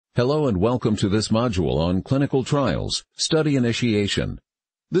Hello and welcome to this module on clinical trials, study initiation.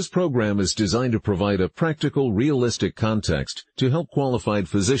 This program is designed to provide a practical, realistic context to help qualified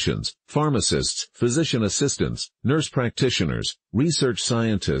physicians, pharmacists, physician assistants, nurse practitioners, research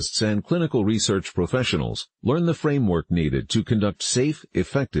scientists, and clinical research professionals learn the framework needed to conduct safe,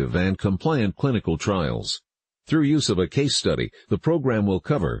 effective, and compliant clinical trials. Through use of a case study, the program will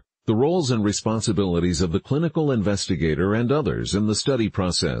cover the roles and responsibilities of the clinical investigator and others in the study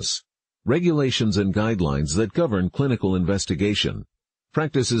process, regulations and guidelines that govern clinical investigation,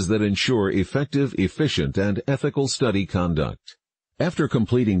 practices that ensure effective, efficient, and ethical study conduct. After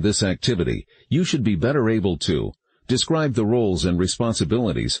completing this activity, you should be better able to describe the roles and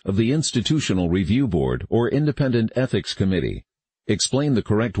responsibilities of the Institutional Review Board or Independent Ethics Committee, explain the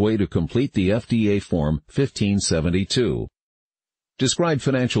correct way to complete the FDA Form 1572, describe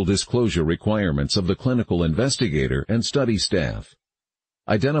financial disclosure requirements of the clinical investigator and study staff.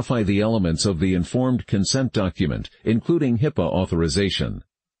 Identify the elements of the informed consent document, including HIPAA authorization.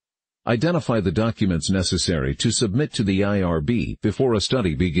 Identify the documents necessary to submit to the IRB before a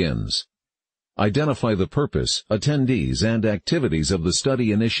study begins. Identify the purpose, attendees, and activities of the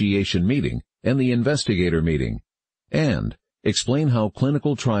study initiation meeting and the investigator meeting. And explain how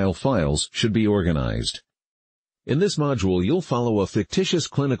clinical trial files should be organized. In this module, you'll follow a fictitious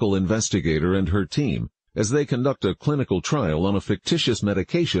clinical investigator and her team as they conduct a clinical trial on a fictitious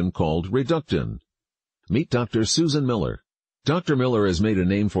medication called Reductin. Meet Dr. Susan Miller. Dr. Miller has made a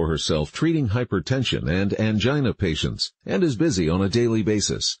name for herself treating hypertension and angina patients and is busy on a daily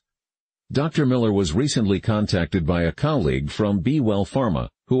basis. Dr. Miller was recently contacted by a colleague from Be Well Pharma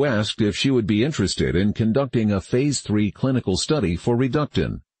who asked if she would be interested in conducting a Phase 3 clinical study for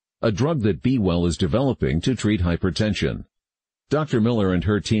Reductin, a drug that Be Well is developing to treat hypertension. Dr. Miller and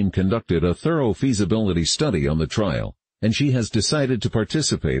her team conducted a thorough feasibility study on the trial, and she has decided to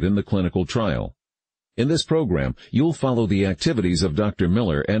participate in the clinical trial. In this program, you'll follow the activities of Dr.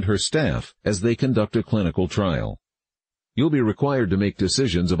 Miller and her staff as they conduct a clinical trial. You'll be required to make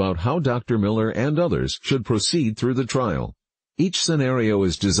decisions about how Dr. Miller and others should proceed through the trial. Each scenario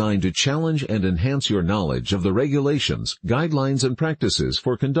is designed to challenge and enhance your knowledge of the regulations, guidelines, and practices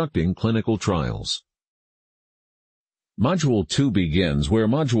for conducting clinical trials. Module 2 begins where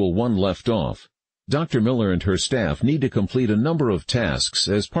Module 1 left off. Dr. Miller and her staff need to complete a number of tasks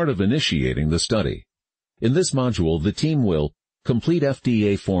as part of initiating the study. In this module, the team will complete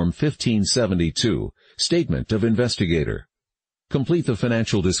FDA Form 1572, Statement of Investigator, complete the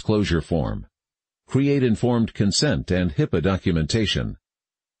financial disclosure form, create informed consent and HIPAA documentation,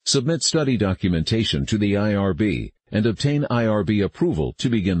 submit study documentation to the IRB, and obtain IRB approval to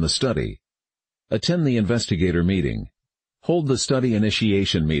begin the study, attend the investigator meeting, hold the study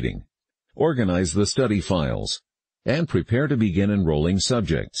initiation meeting, organize the study files, and prepare to begin enrolling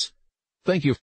subjects. Thank you.